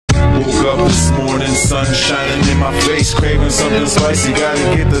Woke up this morning, sun shining in my face, craving something spicy,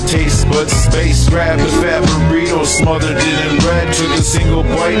 gotta get the taste buds space. Grabbed a fat burrito, smothered it in bread, took a single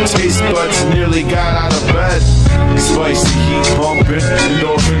bite, taste buds nearly got out of bed. Spicy heat pumping,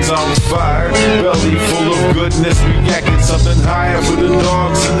 endorphins on fire, belly full of goodness, reacting something higher for the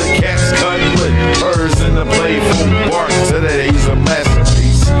dogs and the cats cuddling, purrs and the playful bark. Today's a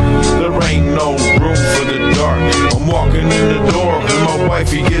masterpiece, there ain't no room for the dark. I'm walking in the door and my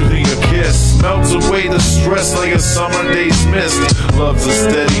wifey gives me a kiss, melts away the stress like a summer day's mist. Love's a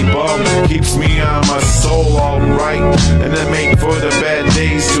steady bum, keeps me on my soul alright, and then make for the bad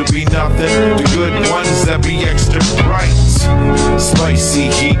days to be nothing, the good ones that be extra bright. Spicy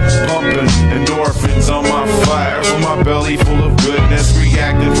heat pumping, endorphins on my fire, for my belly full of goodness,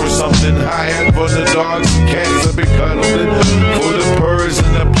 reacting for something higher, for the dogs and cats that be cuddling, for the purrs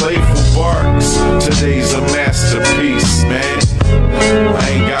and the playful barks. Today's a masterpiece, man, I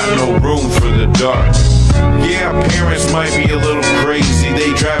ain't got no room for the dark. Yeah, parents might be a little crazy,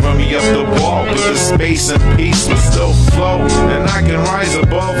 they driving me up the wall, but the space and peace will still flow, and I can rise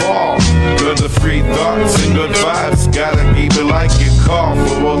above all. Good the free thoughts and good vibes, gotta keep it like you call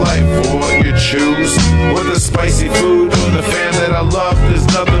for a life, for what you choose. With the spicy food or the fan that I love, there's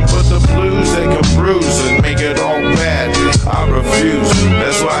nothing but the blues that can bruise and make it all bad. I refuse,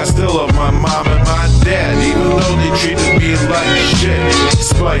 that's why I still love my mom and my dad, even though they treated me like shit.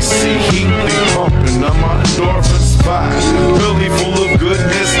 Spicy heat be pumping, I'm on endorphins fire, belly full of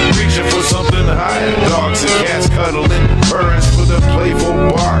goodness, reaching for something higher. Dogs and cats cuddling, purrs for the playful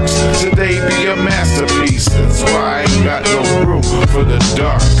barks. Today be a masterpiece, that's why I ain't got no room for the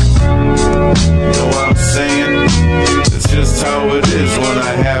dark. You know what I'm saying? It's just how it is when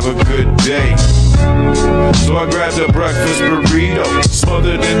I have a good day. So I grabbed a breakfast burrito,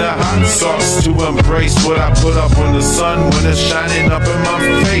 smothered in a hot sauce, to embrace what I put up in the sun when it's shining up in my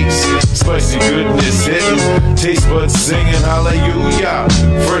face. Spicy goodness hitting, taste buds singing hallelujah.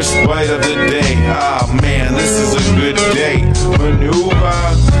 First bite of the day, ah man, this is a good day.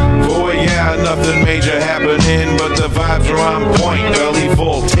 Maneuver, boy yeah, nothing major happening, but the vibes are on point. Belly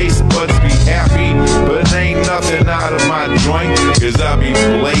full, taste buds be happy, but ain't nothing out of my joint, cause I be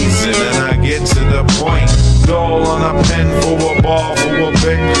blazing and I get to the point. Dole on a pen for a ball for a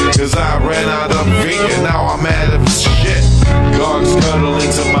pick, cause I ran out of ink and now I'm out of shit. Dogs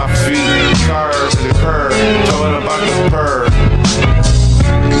cuddling to my feet, curve to the curb, talking about the purr.